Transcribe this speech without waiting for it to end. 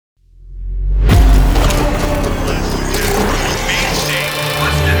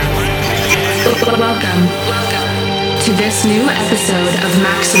Welcome to this new episode of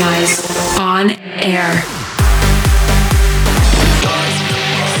Maxximize On Air.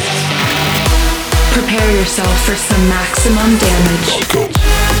 Prepare yourself for some maximum damage.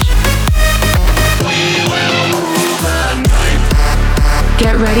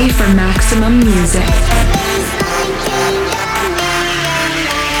 Get ready for maximum music.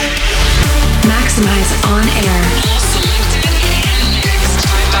 Maxximize On Air. Selected and mixed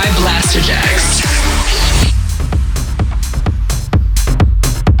by Blasterjaxx.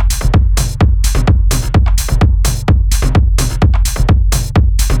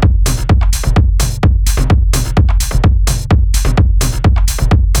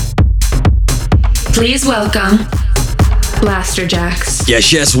 Please welcome Blasterjaxx.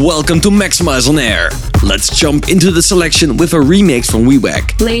 Yes, welcome to Maxximize On Air. Let's jump into the selection with a remix from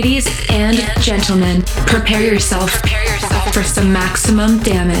WeWack. Ladies and gentlemen, prepare yourself for some maximum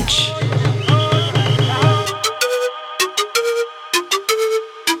damage.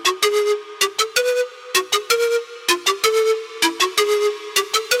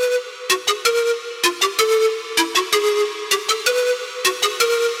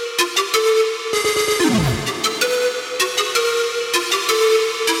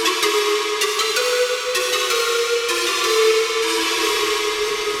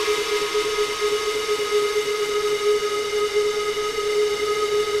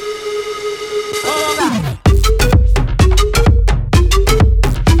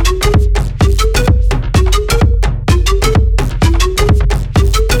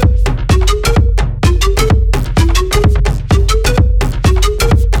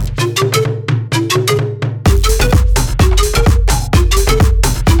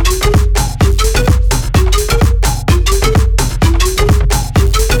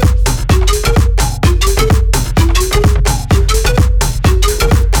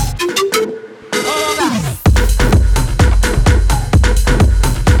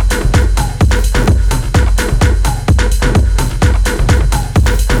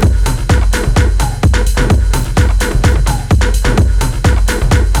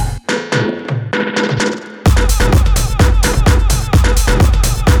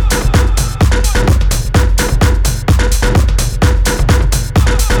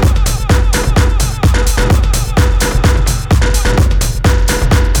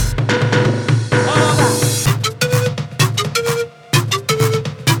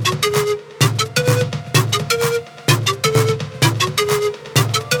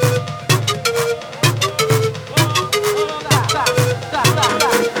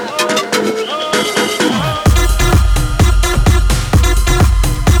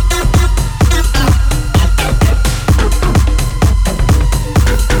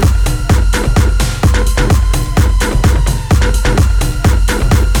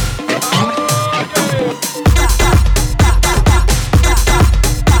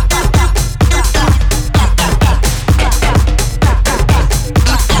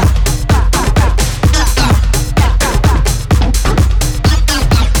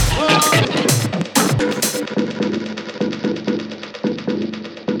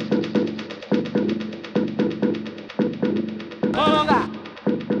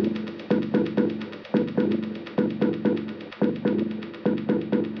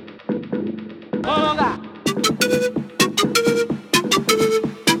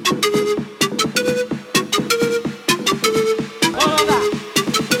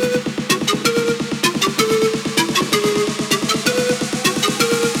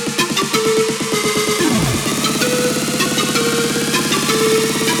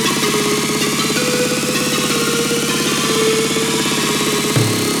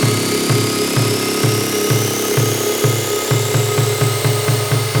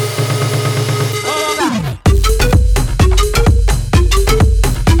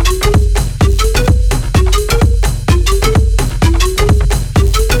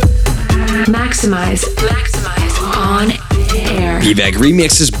 Maxximize On Air. WeWack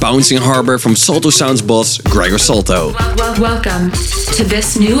remixes Bouncing Harbor from Salto Sounds boss Gregor Salto. Welcome to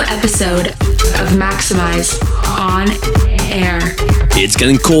this new episode of Maxximize On Air. It's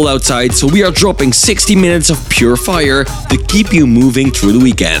getting cold outside, so we are dropping 60 minutes of pure fire to keep you moving through the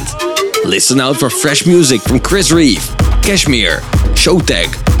weekend. Listen out for fresh music from Chris Reeve, Kashmir,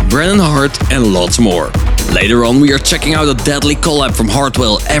 Showtek, Brennan Hart, and lots more. Later on, we are checking out a deadly collab from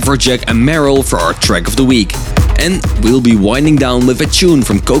Hartwell, Everjack, and Merrill for our track of the week. And we'll be winding down with a tune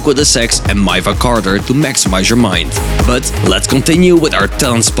from Coco the Sex and Maiva Carter to maximize your mind. But let's continue with our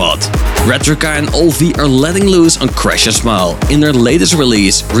talent spot. Retrica and Olvi are letting loose on Crash and Smile in their latest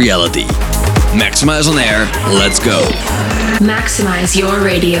release, Reality. Maxximize On Air, let's go. Maxximize your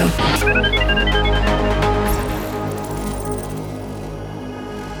radio.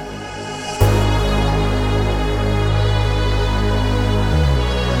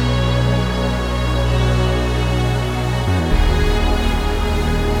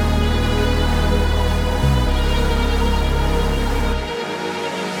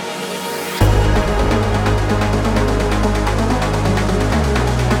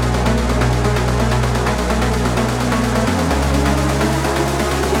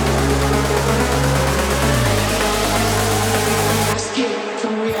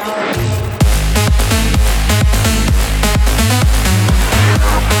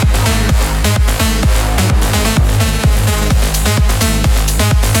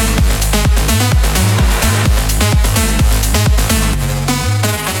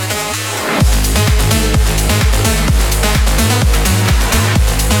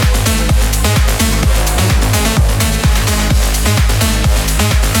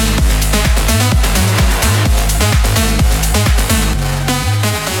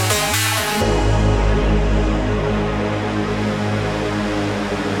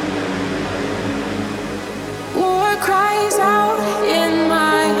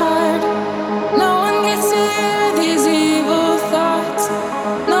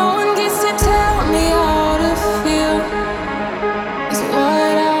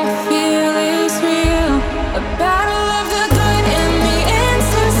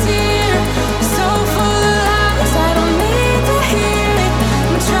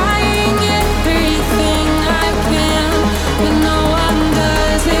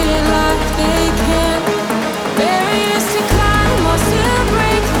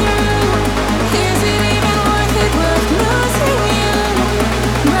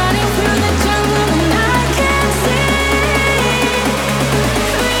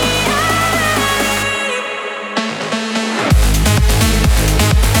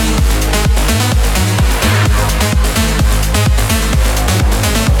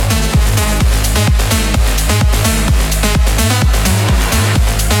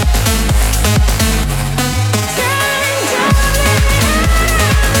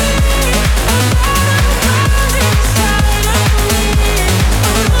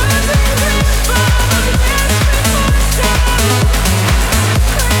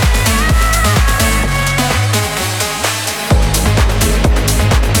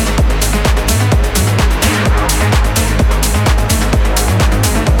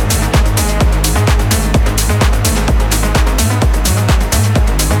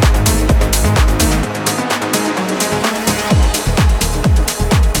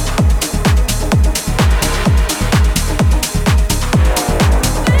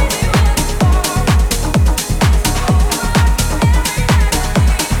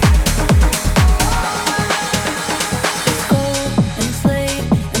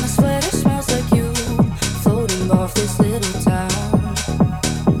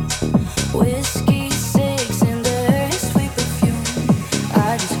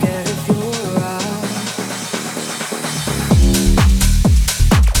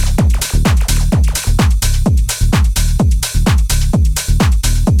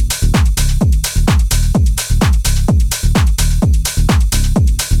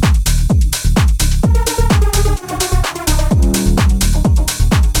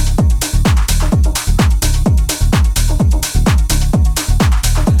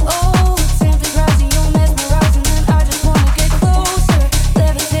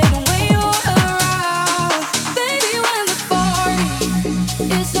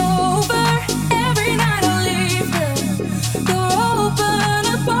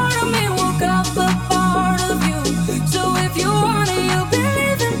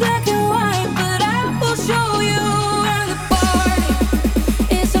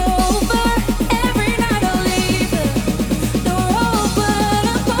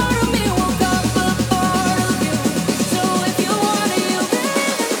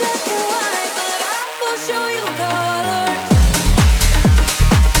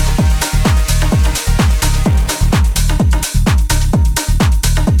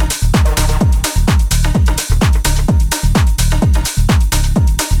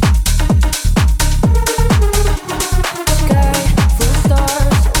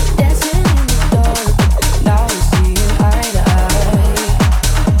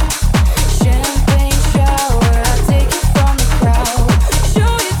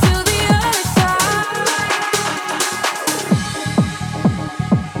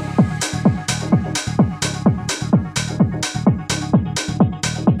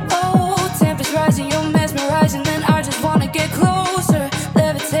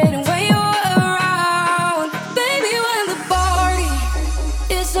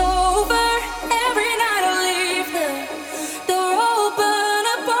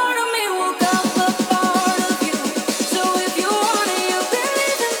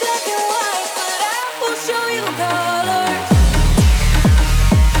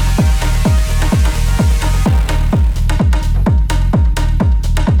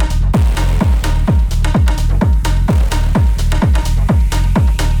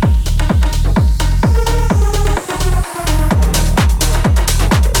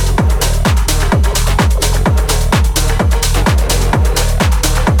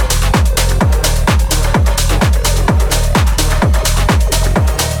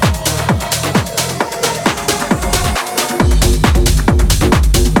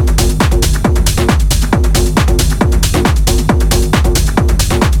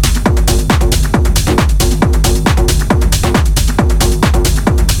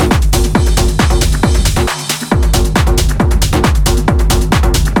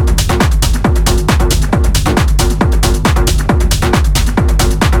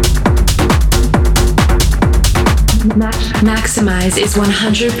 Maxximize is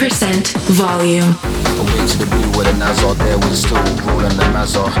 100% volume. Away to the blue where the Nazar, there we're still rolling the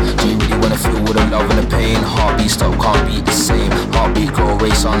Mazar. Do you really wanna feel all the love and the pain? Heartbeat stop, can't beat the same. Heartbeat go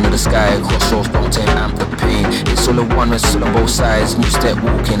race under the sky. Crossroads, don't tame, amp the pain. It's all a one, it's all on both sides. New step,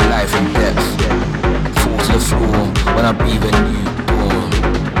 walking life in depth. Fall to the floor when I breathe a new dawn.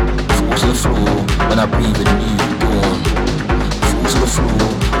 Fall to the floor when I breathe a new dawn. Fall to the floor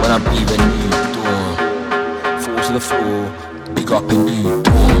when I breathe a new dawn. Fall to the floor, pick up a new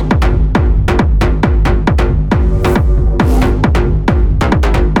dawn.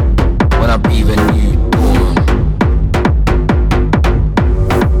 When I breathe a new dawn.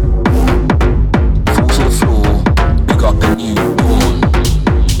 Fall to the floor, pick up a new dawn.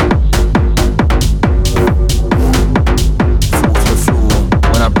 Fall to the floor,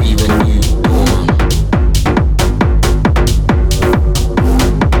 when I breathe a new dawn.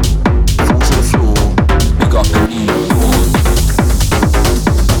 Fall to the floor, pick up a new dawn.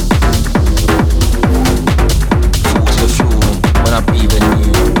 Fall to the floor, when I breathe a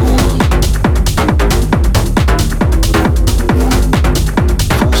new dawn.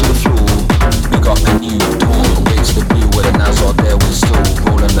 Up a new dawn, away to the blue where the Nazar, there we're still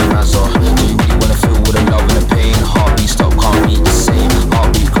rolling the Mazar. Do you really wanna feel all the love and the pain? Heartbeat stop, can't beat the same.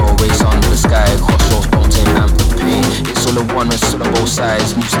 Heartbeat go race under the sky. Crossroads, don't tame, amp the pain. It's all a one, it's all on both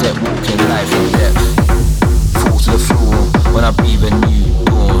sides. New step, walking life in depth. Fall to the floor when I breathe a new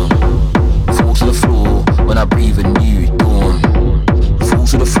dawn. Fall to the floor when I breathe a new dawn. Fall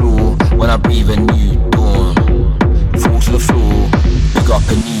to the floor when I breathe a new dawn. Fall to the floor, pick up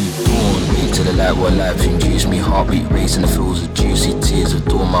a new dawn. Wait to the light where life induced me. Heartbeat racing, the feels of juicy tears.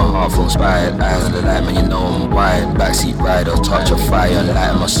 Adore my heart from inspired eyes of the light, man, you know I'm wired. Backseat rider, touch of fire.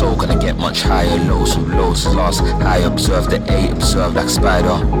 Light in my soul, gonna get much higher. Lows from lows is lost. I observe the eight, observe like a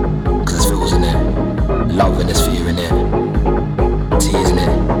spider. Cause there's feels in it. Love and there's fear in it. Tears in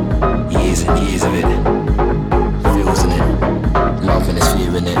it. Years and years of it. Feels in it. Love and there's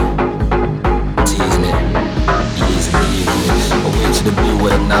fear in it. Tears in it. Years and years of it. Away to the blue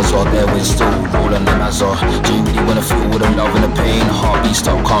where the Nazar, there we're still rolling the Mazar. Do you really wanna feel all the love and the pain? Heartbeat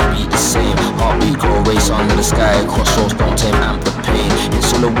stop, can't beat the same. Heartbeat go race under the sky. Crossroads, don't tame, amp the pain.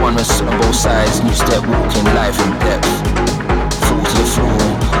 It's all a one, it's all on both sides. New step, walking life in depth. Fall to the floor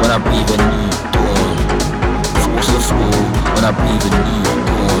when I breathe a new dawn. Fall to the floor when I breathe a new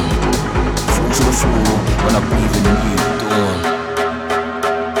dawn. Fall to the floor when I breathe a new dawn.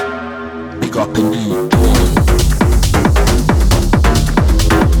 Pick up a new dawn.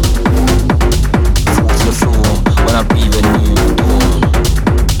 Fall to the floor when I breathe a new dawn.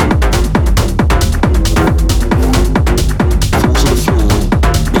 Fall to the floor,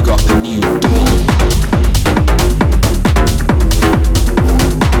 pick up a new dawn.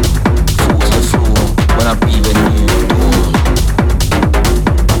 Fall to the floor when I breathe a new dawn.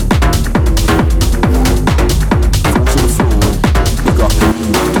 Fall to the floor, pick up a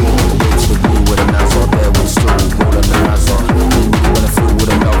new dawn. Away to the blue where the Nazar, there we're still rolling the Nazar. Do you really wanna feel all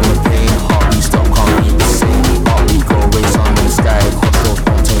the love and the pain? Heartbeat stop, can't beat the same. Heartbeat go race under the sky. Crossroads,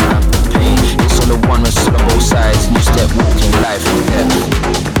 don't tame, amp the pain. It's all a one, it's all on both sides. New step, walking life in depth.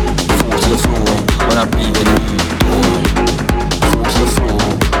 Fall to the floor when I breathe a new dawn. Fall to the floor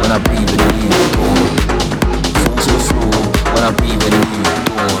when I breathe a new dawn. Fall to the floor when I breathe a new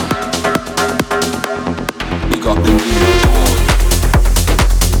dawn. Pick up a new dawn.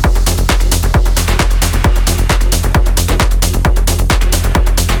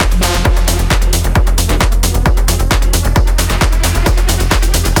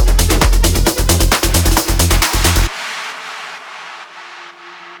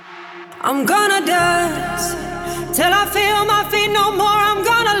 I'm gonna dance till I feel my feet no more. I'm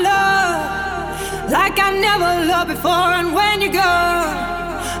gonna love like I never loved before. And when you go,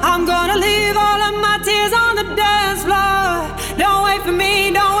 I'm gonna leave all of my tears on the dance floor. Don't wait for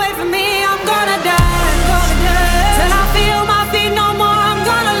me, don't wait for me. I'm gonna dance till I feel my feet no more. I'm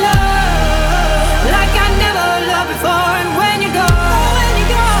gonna love like I never loved before. And when you go,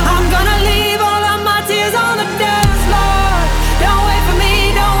 I'm gonna leave all of my tears on the dance floor. Don't wait for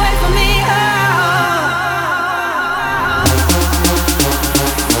me, don't wait for me.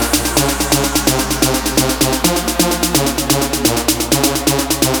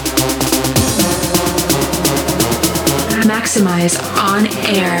 Maxximize On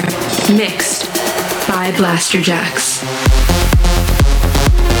Air. Mixed by Blasterjaxx.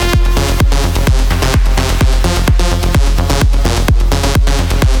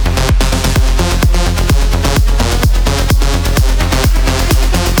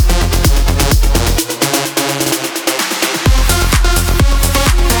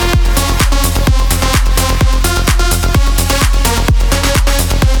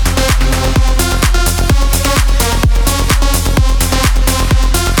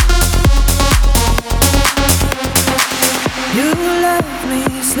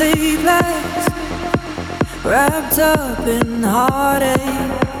 wrapped up in heartache,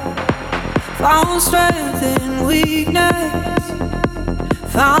 found strength in weakness,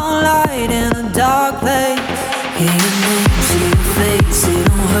 found light in a dark place. Yeah, your name, see your face, it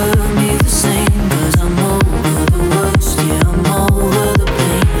don't hurt me the same, 'cause I'm over the worst, yeah, I'm over the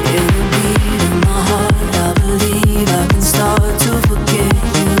pain. Yeah, the beat in my heart, I believe I can start to forget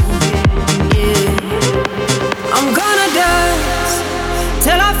you. Yeah, I'm gonna dance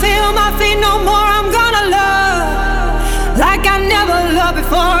till I feel my feet no more. I'm gonna love like I never loved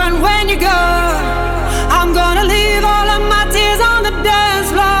before. And when you go, I'm gonna leave all of my tears on the dance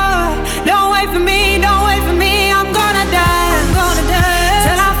floor. Don't wait for me, don't wait for me. I'm gonna dance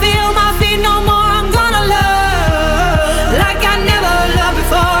till I feel my feet no more. I'm gonna love like I never loved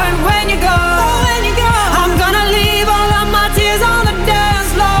before. And when you go, I'm gonna leave all of my tears on the dance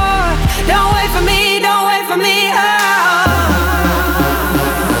floor. Don't wait for me, don't wait for me.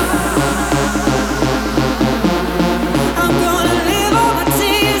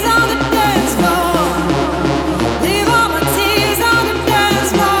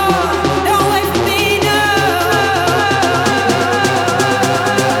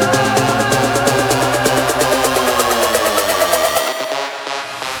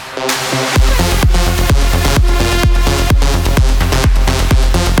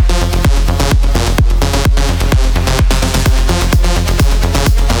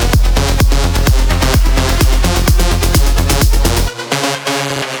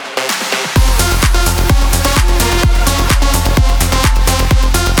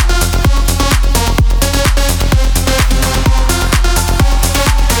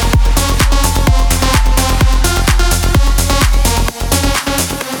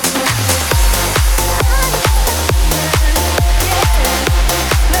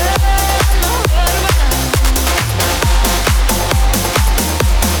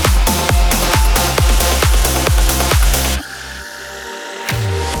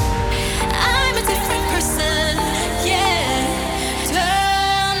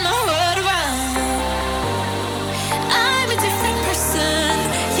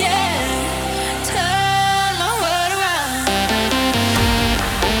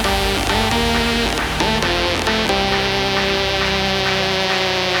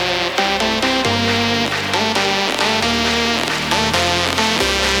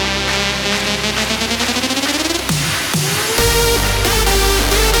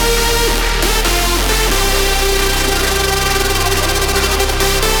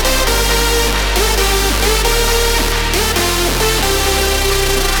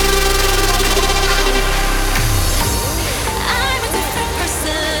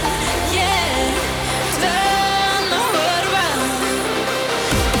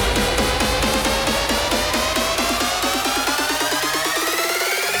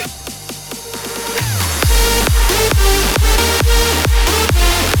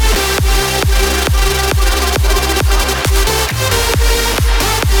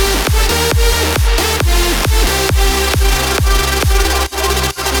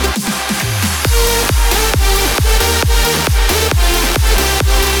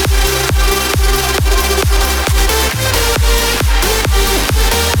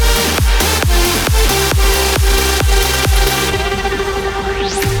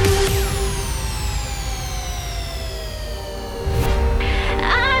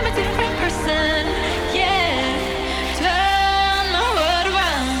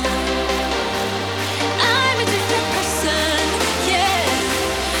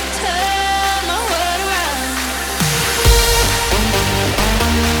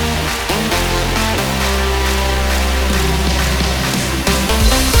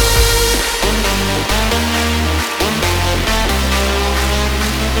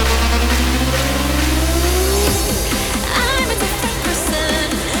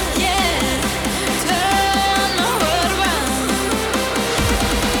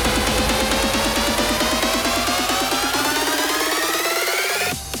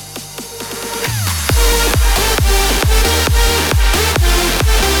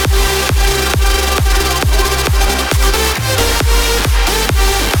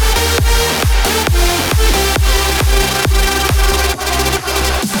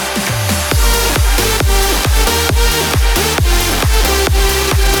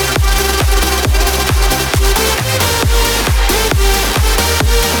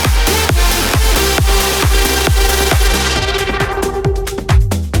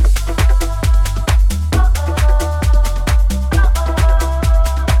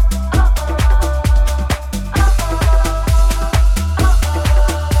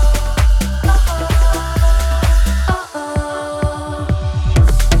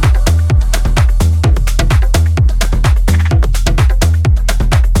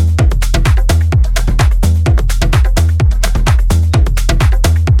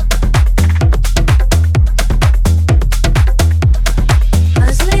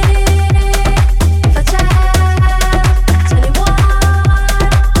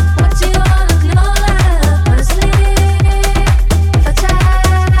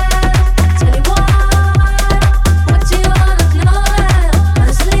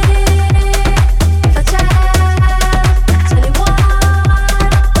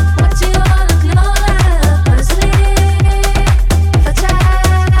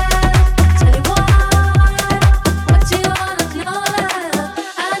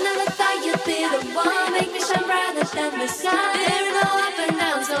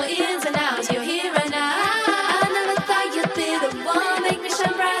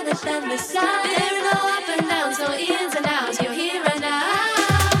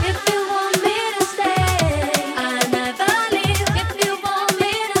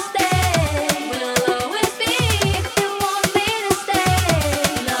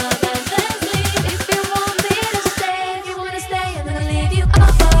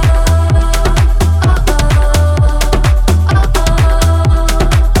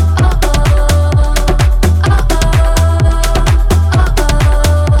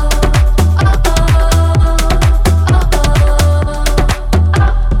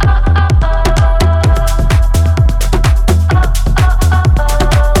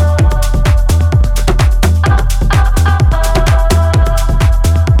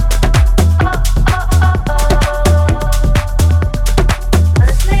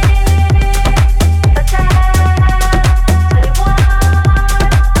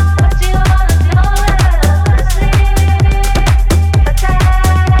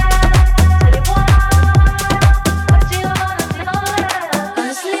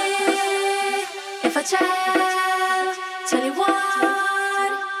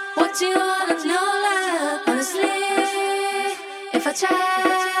 What do you wanna know, love? Honestly, if I tell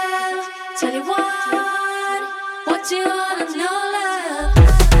you what do you wanna know, love?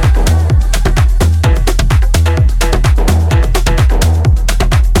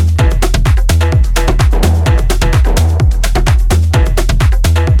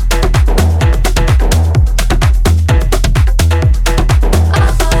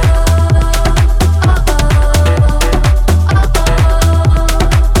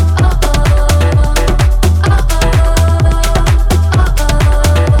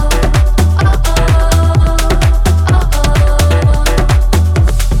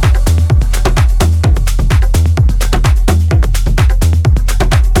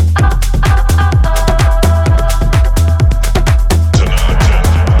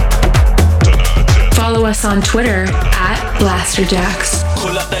 On Twitter at Blasterjaxx.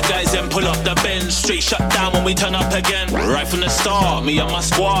 Pull up the guys and pull up the Benz. Straight shut down when we turn up again. Right from the start, me and my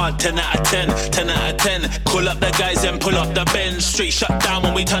squad. 10 out of 10, 10 out of 10. Pull up the guys and pull up the Benz. Straight shut down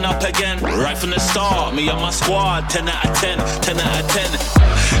when we turn up again. Right from the start, me and my squad. 10 out of 10, 10 out of 10.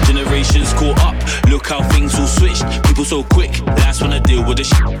 Generations caught up, look how things all switched. People so quick, last wanna deal with the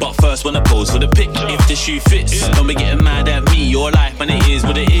shit, but first wanna pose for the pic. If the shoe fits, don't be getting mad at me. Your life, man, it is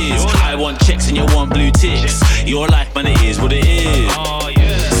what it is. I want checks and you want blue ticks. Your life, man, it is what it is.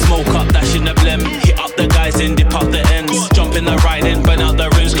 Smoke up, dash in the blem. Hit up the guys and dip up the ends. Jump in the ride and burn out the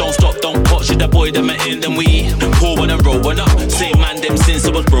rims. Don't stop, don't pop, shit the boy them in. Then we pour one and roll one up. Same man them since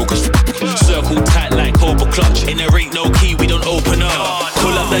I was broke as circle tight like Cobra clutch. In there ain't no key, we don't open up.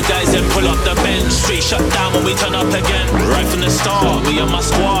 Pull up the guys and pull up the Benz. Straight shut down when we turn up again. Right from the start, me and my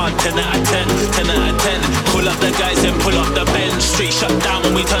squad. 10 out of 10, 10 out of 10. Pull up the guys and pull up the Benz. Straight shut down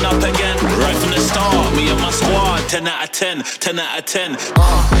when we turn up again. Right from the start, me and my squad. 10 out of 10, 10 out of 10.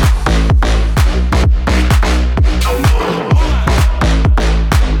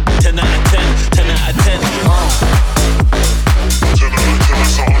 10 out of 10, 10 out of 10. 10 out of 10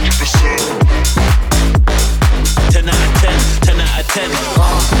 is 100%. 10 out of 10, 10 out of 10.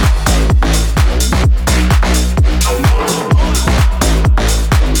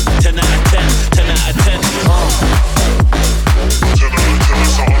 10 out of 10, 10 out of 10. 10 out of 10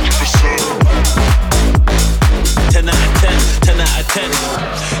 is 100%. 10 out of 10, 10 out of 10.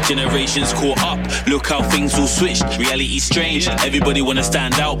 Generations caught up, look how things all switched. Reality's strange, everybody wanna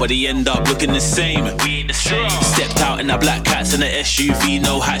stand out, but they end up looking the same. We ain't the same. Stepped out in the black cats and the SUV,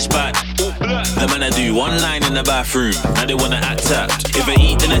 no hatchback. The man I do one line in the bathroom, now they wanna act tapped. If I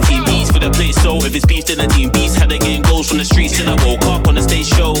eat, then the team eats for the plate, so if it's beef, then the team beats. How the game goes from the streets, and I woke up on the stage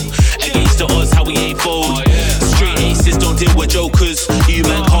show. Against the odds, how we ain't fold. Straight aces, don't deal with jokers. You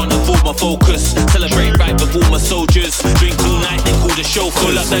man can't afford my focus. Celebrate right before my soldiers. Drink all night, then call the show.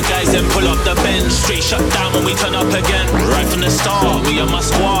 Pull up the guys and pull up the Benz. Straight shut down when we turn up again. Right from the start, me and my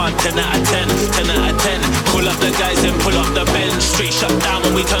squad. 10 out of 10, 10 out of 10. Pull up the guys and pull up the Benz. Straight shut down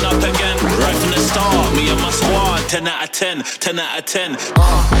when we turn up again. Right from the start, me and my squad. 10 out of 10, 10 out of 10.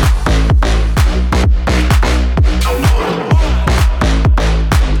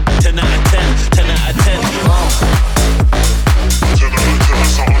 10 out of 10, 10 out of 10. 10 out of 10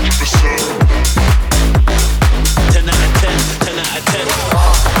 is 100%. 10 out of 10, 10 out of 10.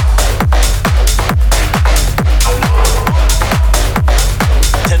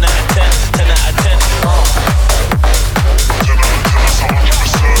 10 out of 10, 10 out of 10. 10 out of 10 is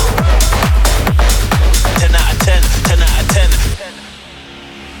 100%. 10 out of 10, 10 out of 10.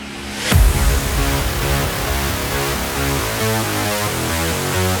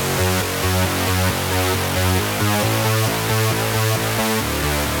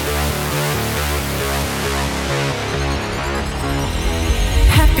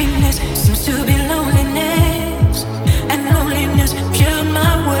 Happiness seems to be loneliness, and loneliness killed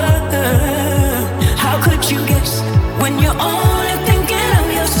my world. How could you guess when you're only thinking of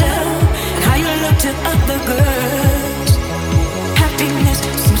yourself and how you look to other girls? Happiness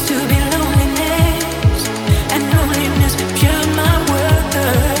seems to be loneliness, and loneliness killed my world.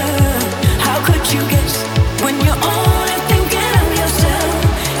 How could you guess when you're only thinking of yourself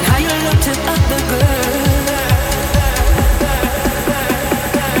and how you look to other girls?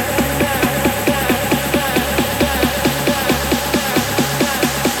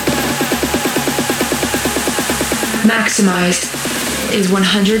 Maxximized is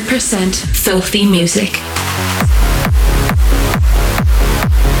 100% filthy music.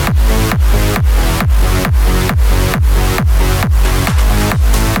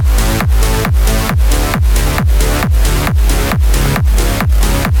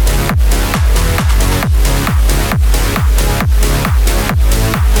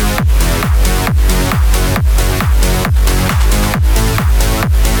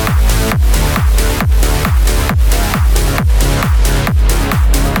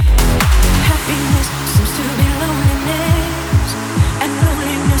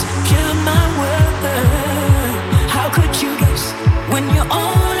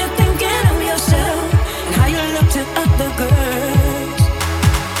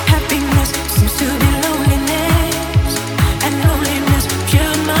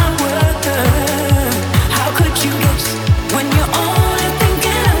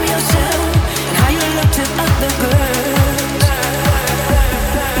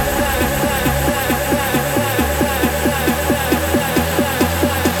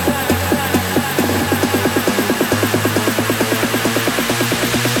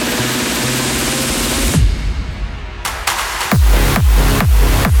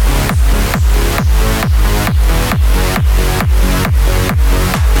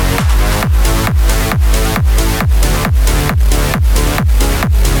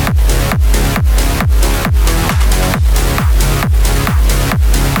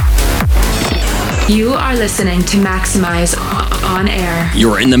 You are listening to Maxximize On Air.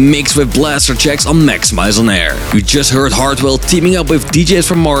 You're in the mix with Blasterjaxx on Maxximize On Air. You just heard Hardwell teaming up with DJs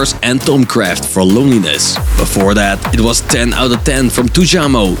from Mars and Tomcraft for Loneliness. Before that, it was 10 out of 10 from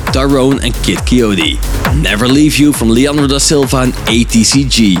Tujamo, Tyrone and Kid Coyote. Never Leave You from Leandro da Silva and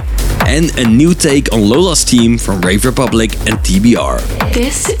ATCG. And a new take on Lola's Team from Rave Republic and TBR.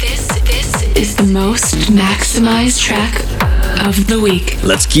 This is the most maximized track of the week.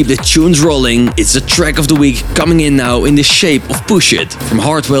 Let's keep the tunes rolling. It's the track of the week coming in now in the shape of Push It from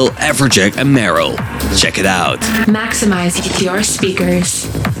Hardwell, Everjack and Merrill. Check it out. Maxximize your speakers.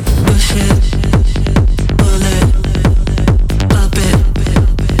 Push it.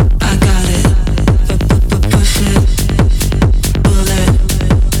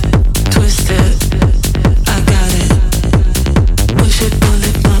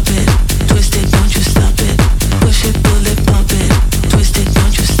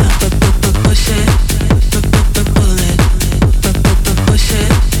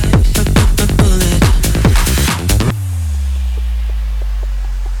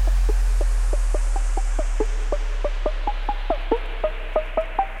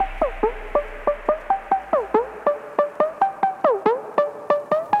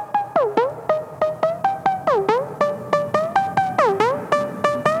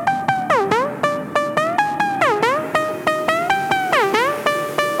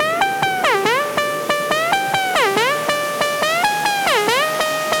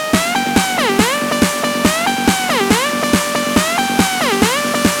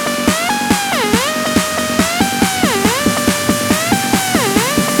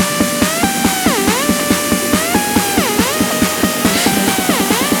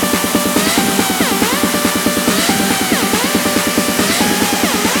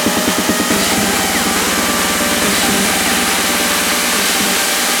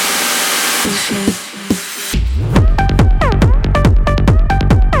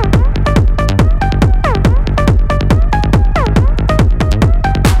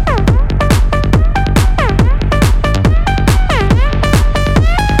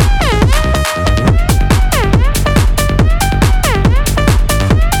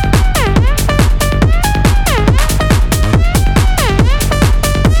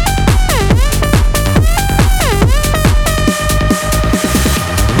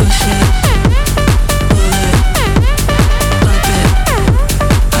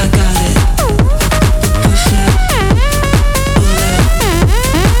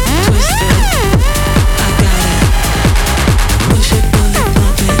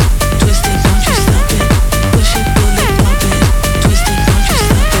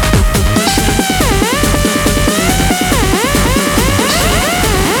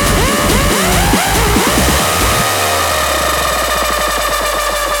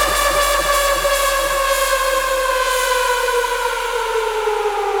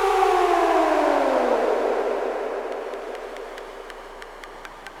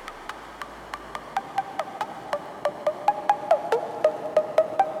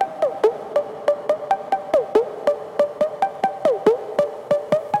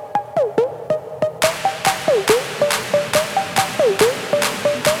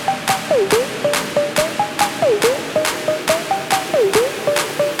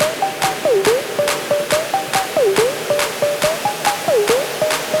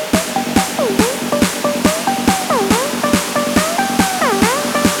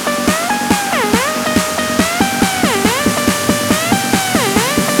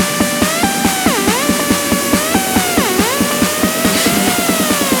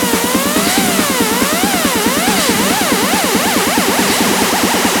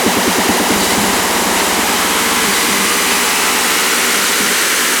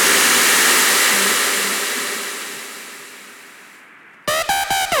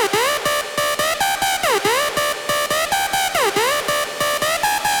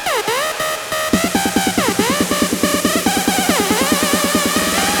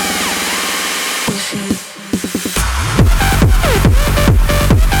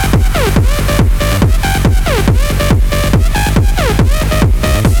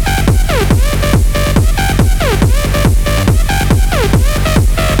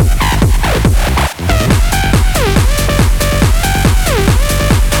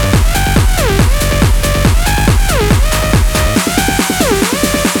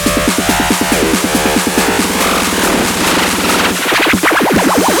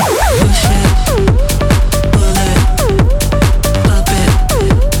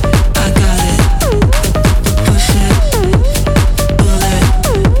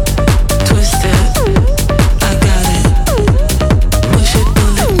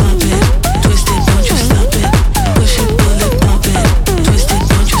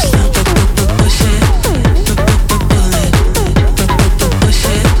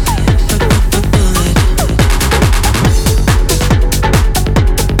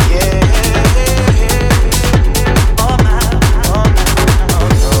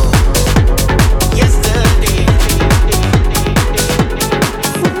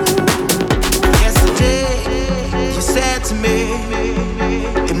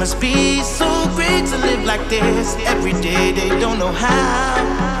 be so great to live like this every day. They don't know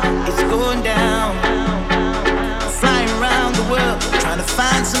how it's going down. Flying around the world, trying to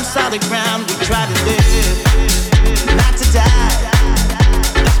find some solid ground. We try to live, not to die.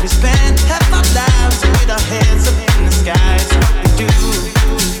 As we spend half our lives with our heads up in the skies. What we do,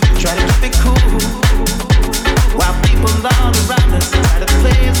 try to keep it cool, while people all around us try to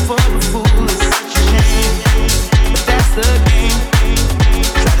play us for a fool. It's such a shame, but that's the game.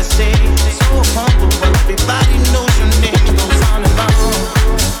 Try to stay so humble while everybody knows your name. Goes on and on,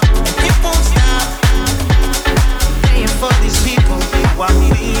 and it won't stop. Paying for these people while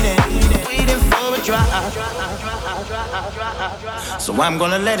waiting for a drop. So I'm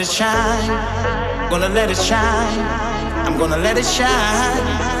gonna let it shine, gonna let it shine. I'm gonna let it shine,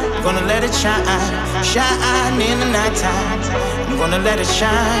 gonna let it shine, shine in the nighttime. I'm gonna let it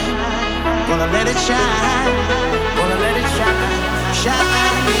shine, gonna let it shine, gonna let it shine,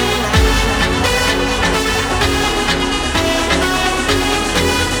 shine in the nighttime.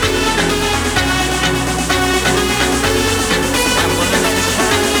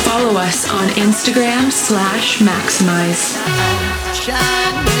 Follow us on Instagram /Maxximize.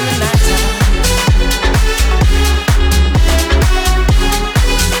 Shine in the nighttime.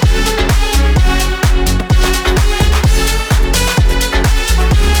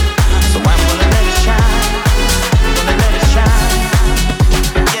 So I'm gonna let it shine, gonna let it shine.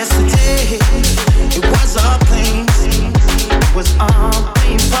 Yesterday, it was all plain, it was all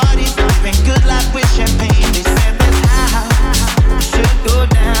plain parties, living good life with champagne. They said that's how it should go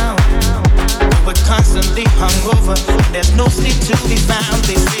down. We're constantly hungover, there's no sleep to be found.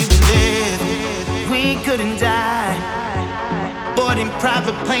 They say we live, we couldn't die. Boarding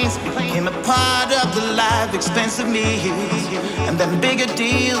private planes became a part of the life. Expensive meals and then bigger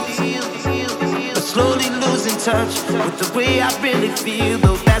deals, but slowly losing touch with the way I really feel.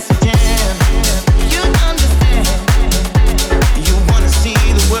 Though that's a jam, you understand. You wanna see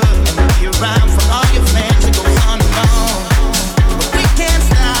the world and be around for all your fans. It goes on and on, but we can't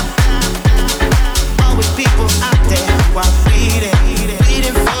stop. Always people out there while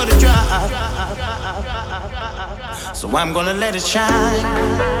waiting for the drop. So I'm gonna let it shine,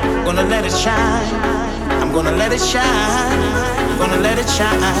 gonna let it shine. I'm gonna let it shine, gonna let it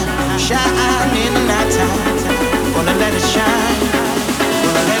shine, shine in the nighttime. Gonna let it shine,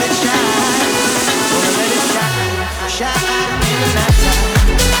 gonna let it shine, gonna let it shine, shine in the nighttime.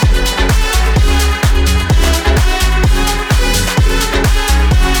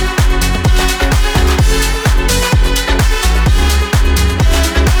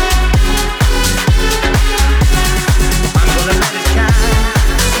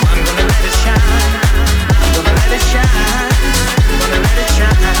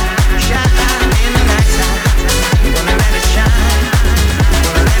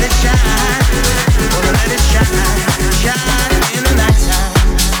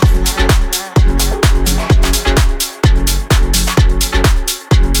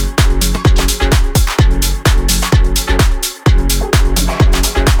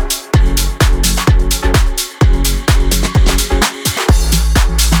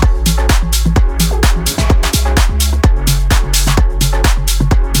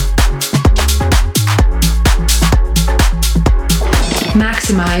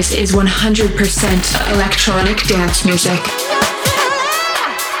 Maxximize is 100% electronic dance music.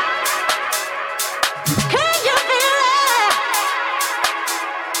 Can you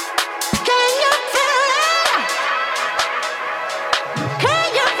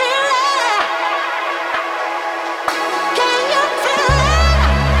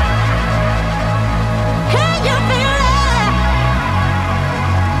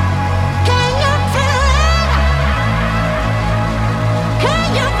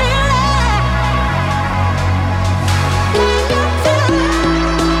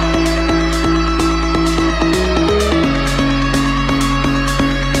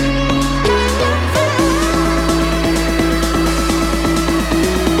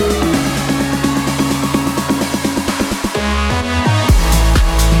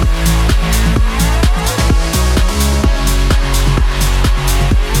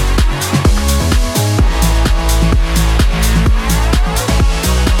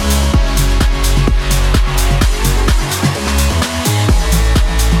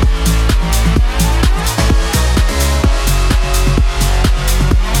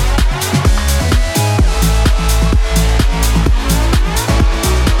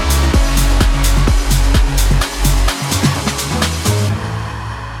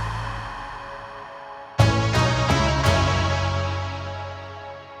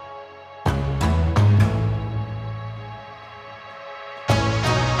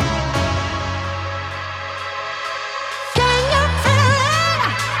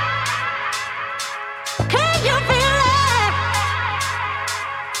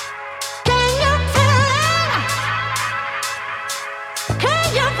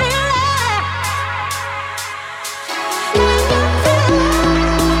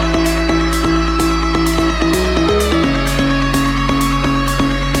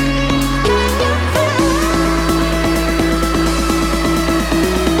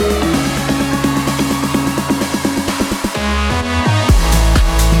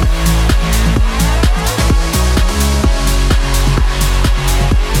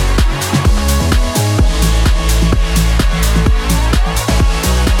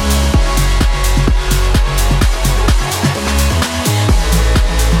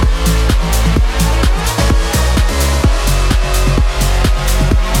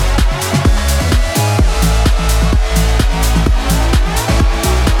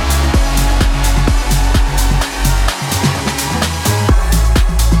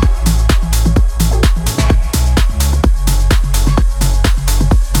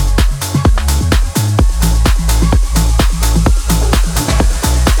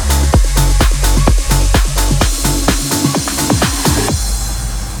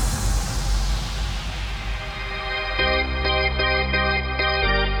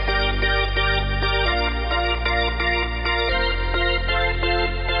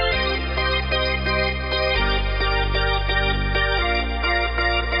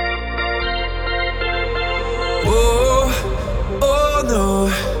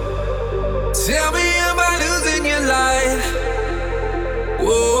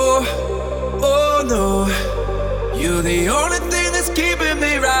You're the only thing that's keeping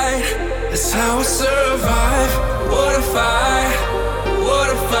me right. That's how I survive. What if I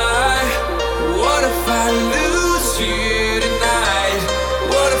lose you tonight?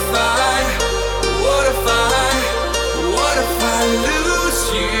 What if I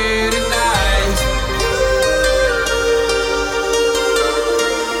lose you tonight?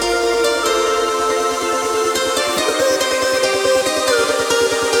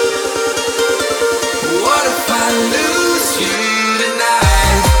 What if I lose you tonight?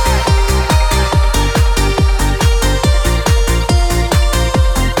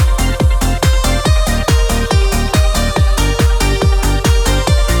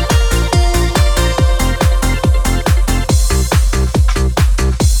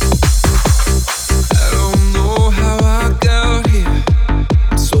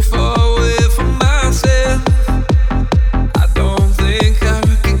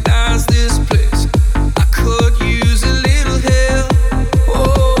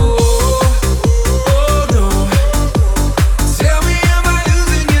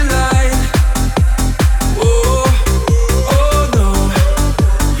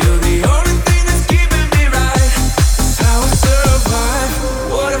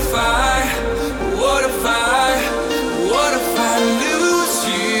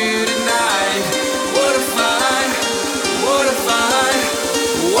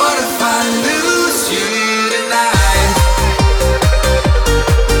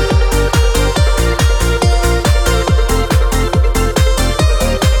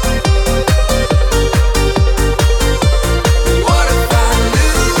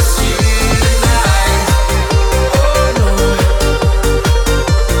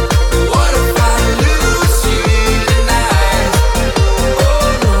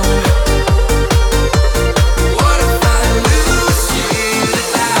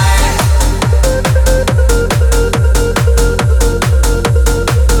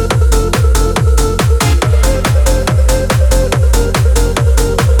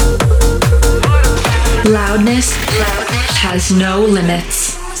 Loudness has no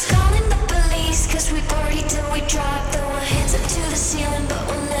limits. Someone's calling the police, 'cause we party till we drop. Throw our hands up to the ceiling, but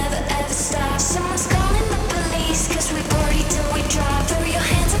we'll never ever stop. Someone's calling the police, 'cause we party till we drop. Throw your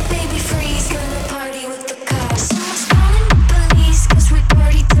hands up, baby, freeze. Gonna party with the cops. Someone's calling the police, 'cause we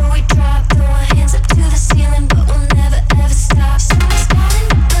party till we drop. Throw our hands up to the ceiling, but we'll never ever stop. Someone's calling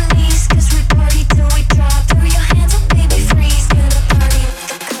the police, 'cause we party till we drop. Throw your hands up, baby, freeze. Gonna party with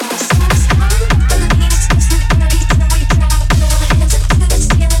the cops. Someone's calling the police, 'cause we party till we drop. Throw our hands up to the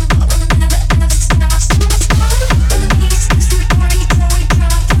ceiling, but we'll never ever stop. Someone's calling the police, 'cause we party till we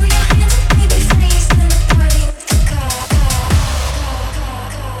drop. Throw your hands up, baby, freeze. Gonna party with the cops.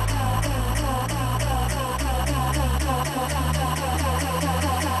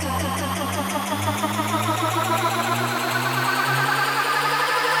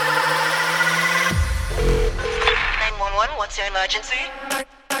 What's your emergency?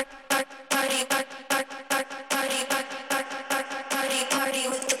 Party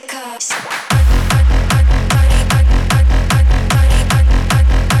with the cops.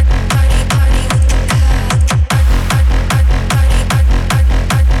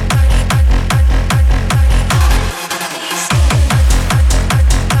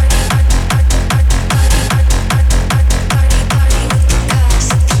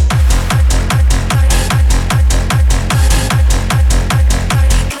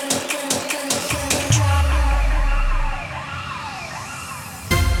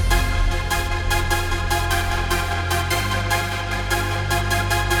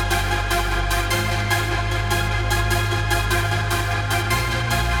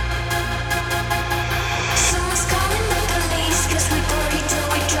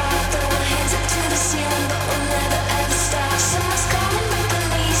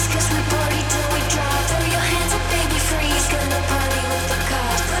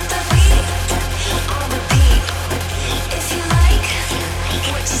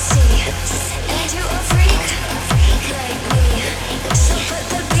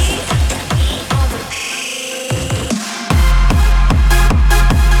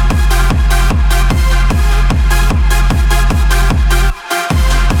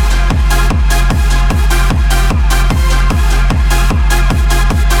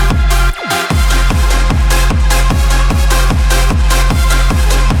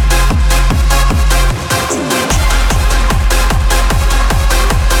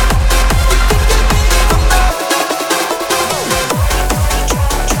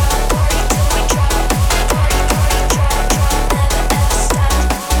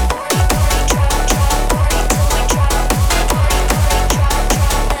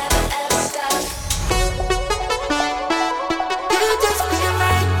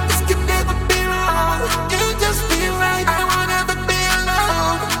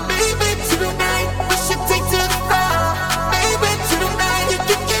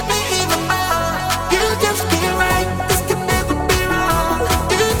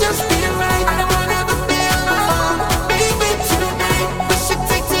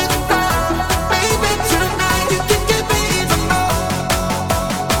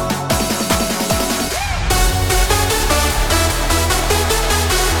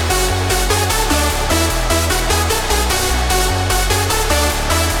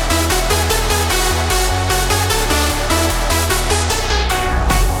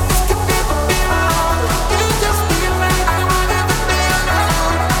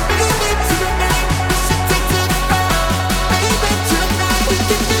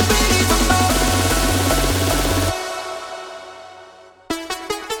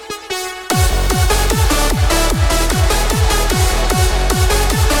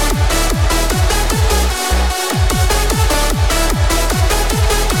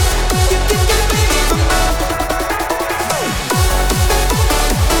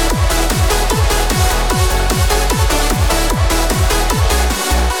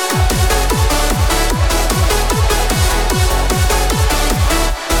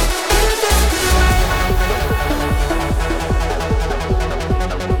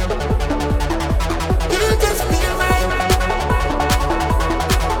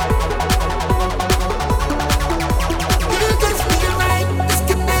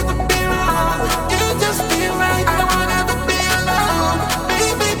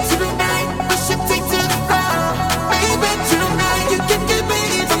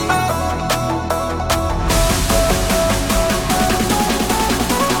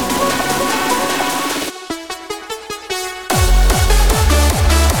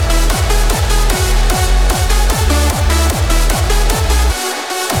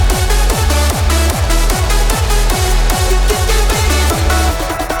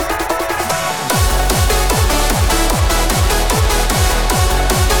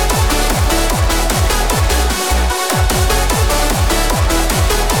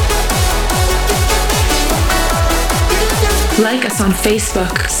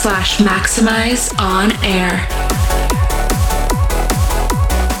 Facebook/Maxximize On Air.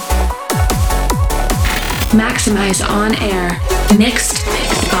 Maxximize On Air, mixed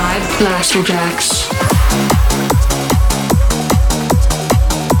by Blasterjaxx.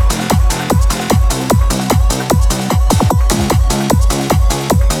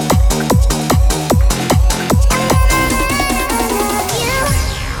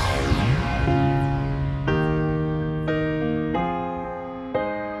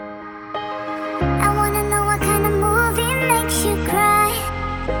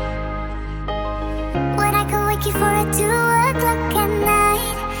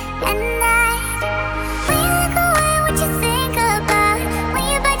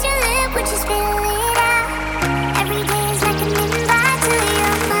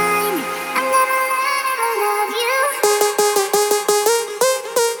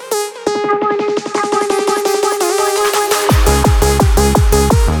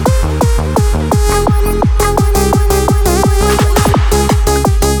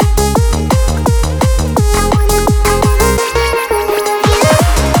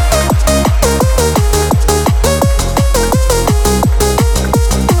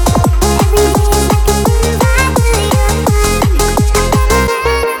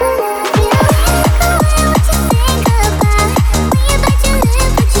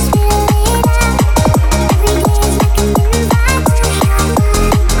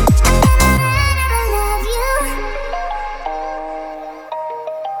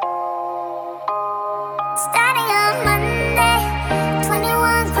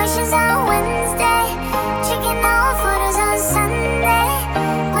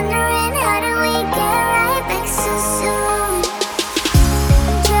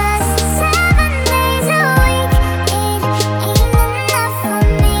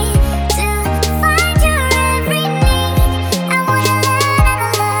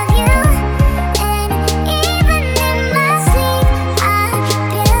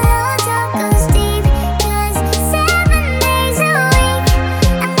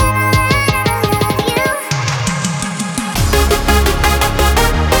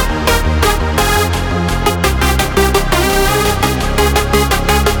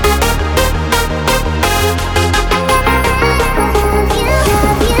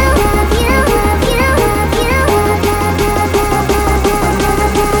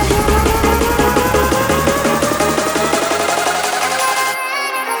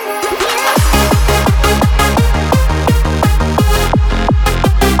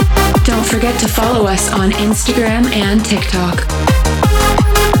 Forget to follow us on Instagram and TikTok.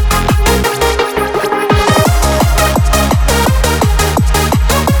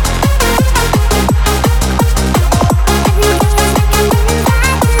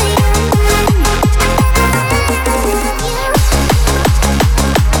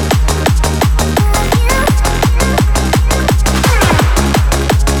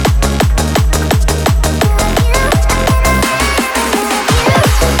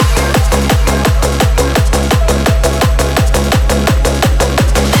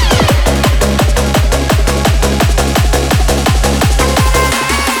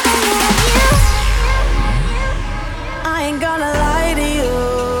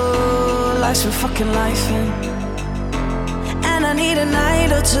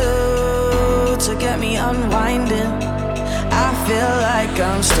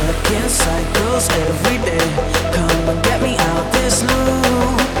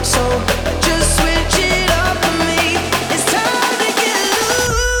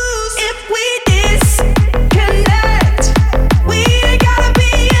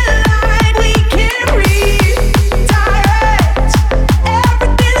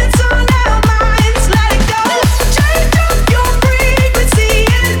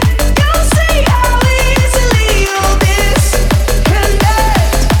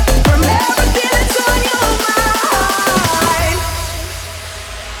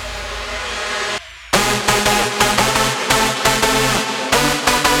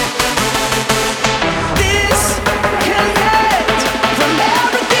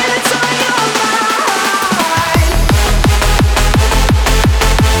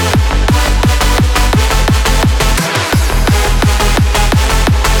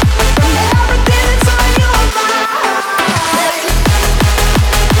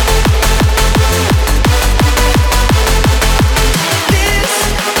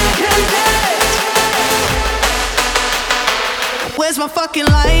 Where's my fucking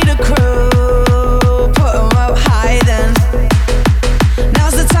lighter crew? Put 'em up high then.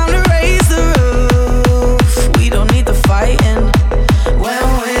 Now's the time to raise the roof. We don't need the fighting. When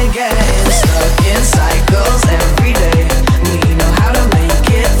we're getting stuck in cycles every day, we know how to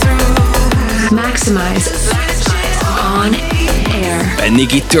Maxximize On Air. And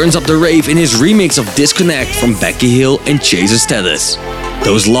Nicky turns up the rave in his remix of Disconnect from Becky Hill and Chaser Status.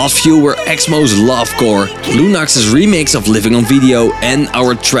 Those last few were Exmo's Lovecore, Lunax's remix of Living on Video, and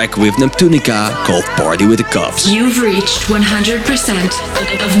our track with Neptunica called Party with the Cops. You've reached 100%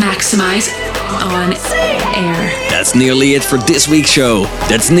 of Maxximize On Air. That's nearly it for this week's show.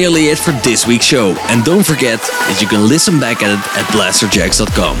 And don't forget that you can listen back at it at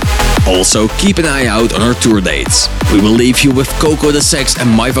blasterjaxx.com. Also, keep an eye out on our tour dates. We will leave you with Coco the Sex and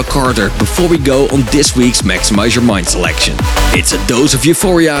Maiva Carter before we go on this week's Maxximize Your Mind selection. It's a dose of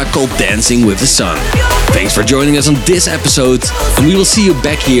euphoria called Dancing with the Sun. Thanks for joining us on this episode, and we will see you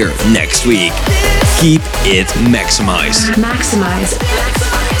back here next week. Keep it maximized. Maxximize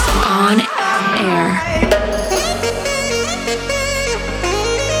On Air.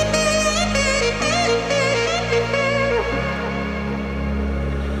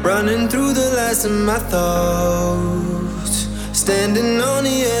 Running through the last of my thoughts, standing on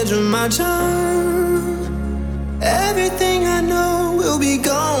the edge of my charm. Everything I know will be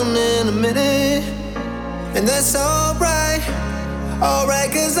gone in a minute, and that's alright,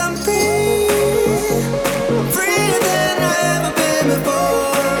 alright, 'cause I'm free, freer than I ever been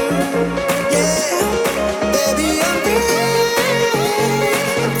before. Yeah, baby, I'm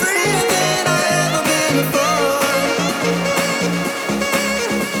freer than I ever been before.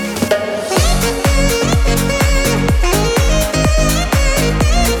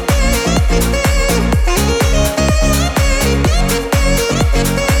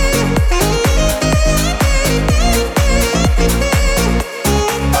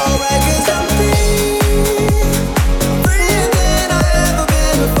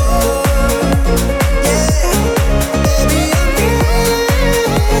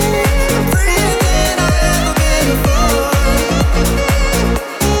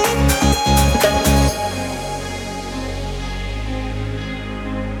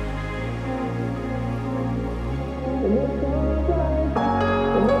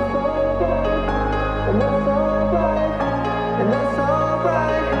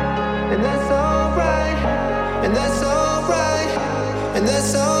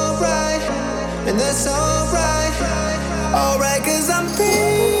 Alright, 'cause I'm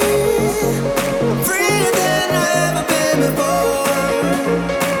free,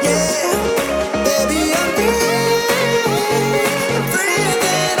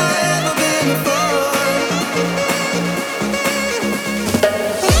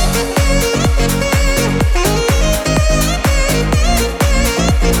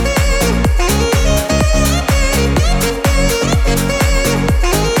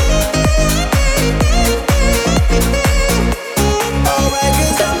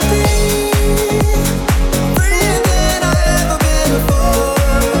 freer than I ever been before.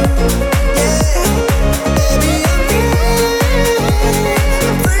 Yeah, baby, I'm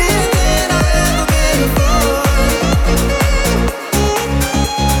freer than I ever been before.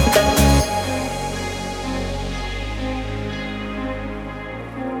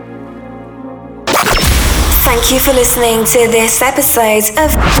 Thank you for listening to this episode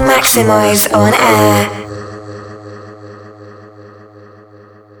of Maxximize On Air.